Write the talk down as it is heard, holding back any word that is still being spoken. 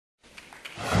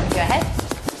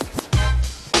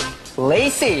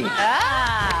Lacey.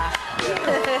 Ah.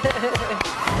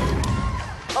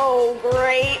 Oh,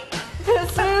 great. The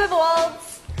smooth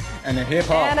waltz. And a hip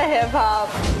hop. And a hip hop.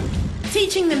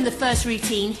 Teaching them the first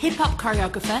routine, hip-hop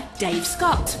choreographer Dave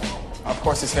Scott. Of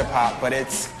course it's hip-hop, but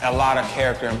it's a lot of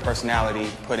character and personality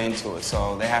put into it,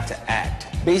 so they have to act.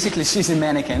 Basically, she's a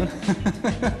mannequin.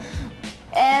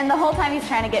 And the whole time he's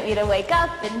trying to get me to wake up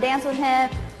and dance with him.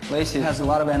 Lacey has a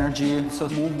lot of energy, so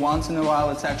to move once in a while,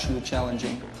 it's actually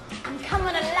challenging. I'm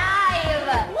coming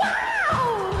alive!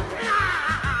 Wow!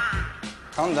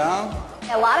 Calm down.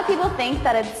 A lot of people think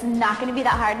that it's not going to be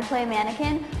that hard to play a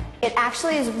mannequin. It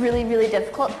actually is really, really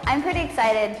difficult. I'm pretty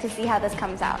excited to see how this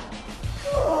comes out.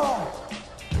 Oh,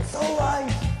 it's so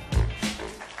light.